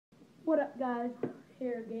What up, guys?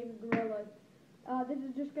 Here, Gaming Gorilla. This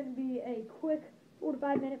is just going to be a quick 4 to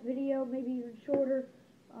 5 minute video, maybe even shorter.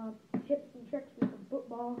 Tips and tricks for some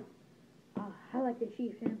football. I like the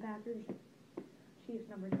Chiefs and Packers. Chiefs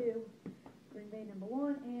number 2, Green Bay number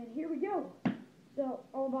 1, and here we go. So,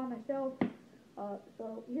 all by myself.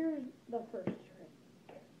 So here's the first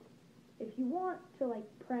trick. If you want to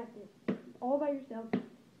practice all by yourself,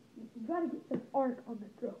 you got to get some arc on the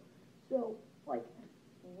throw. So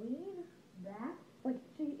lean back,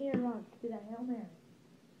 see Aaron Rodgers do that Hail Mary.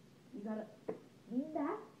 You gotta lean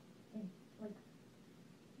back and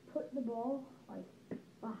put the ball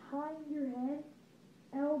behind your head,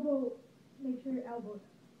 make sure your elbow's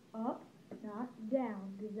up, not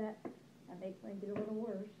down, because that makes it a little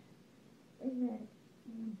worse. And then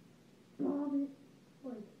you bomb it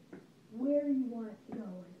where you want it to go.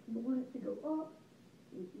 If you want it to go up,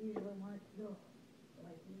 you usually want it to go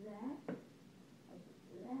like that,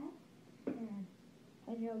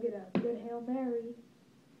 and you'll get a good Hail Mary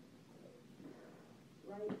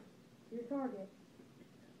right to your target.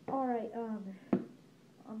 Alright,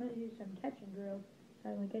 I'm going to do some catch and drill.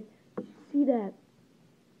 See that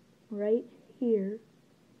right here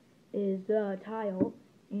is the tile,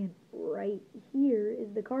 and right here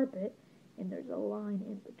is the carpet, and there's a line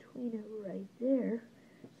in between it right there.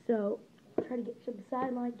 So, I'll try to get some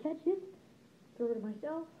sideline catches, throw it to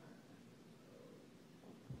myself.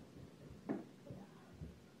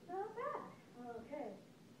 Not bad. Okay,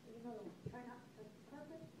 here's another one. Try not to touch the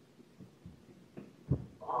carpet.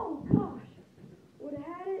 Oh gosh! Would have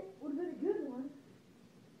had it, would have been a good one.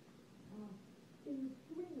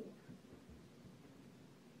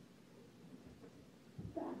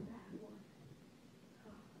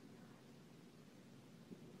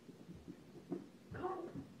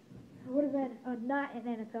 It would have been not an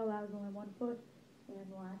NFL. That was only 1 foot,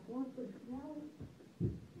 and the last one for the finale.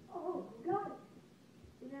 Oh, got it!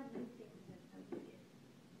 Didn't have any chances.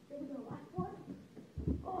 Here we go, last one.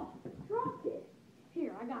 Oh, dropped it.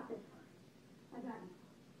 Here, I got this one. I got it.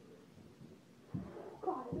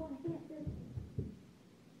 God, I want to hit this.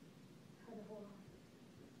 Try to hold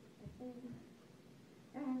on.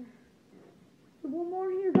 And one more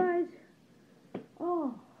here, guys.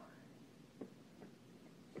 Oh.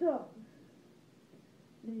 So,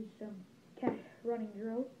 there's some catch running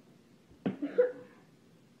drill. You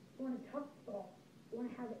want to tuck the ball. You want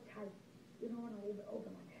to have it tight. You don't want to leave it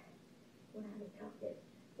open like that. You want to have it tucked in.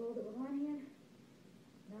 Hold it with one hand.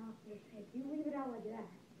 Now, just if you leave it out like that,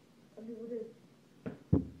 some people do.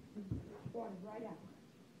 Spawn it right out.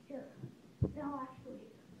 Here. Now, actually,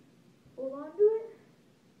 hold on to it.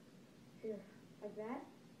 Here, like that.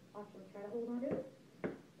 Also, try to hold on to it.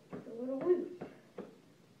 It's a little loose.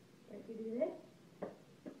 If you do this,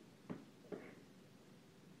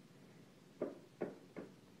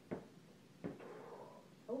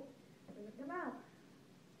 oh, doesn't come out.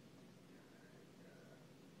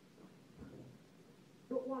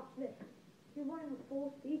 But watch this. You're running with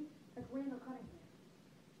full speed like Randall Cunningham.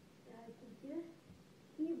 Guys, can you see this?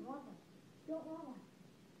 Keep running. Don't run like.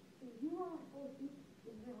 If you run with full speed,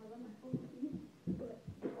 you're going to run with full speed, but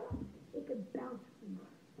it could bounce from you.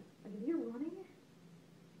 Like if you're running,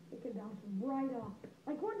 it could bounce right off.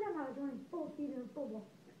 Like one time I was running full speed in football,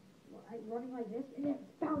 running like this, and it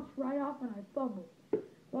bounced right off when I fumbled.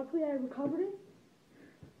 Luckily I recovered it.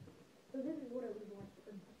 So this is what it was like.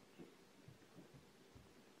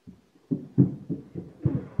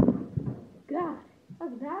 God, that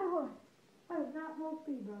was that hard. That was not full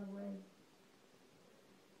speed, by the way.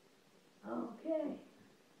 Okay.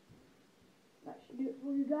 That should do it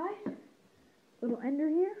for you guys. Little ender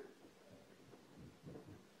here.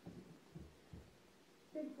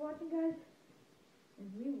 Thanks for watching, guys, and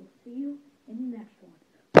we will see you in the next one.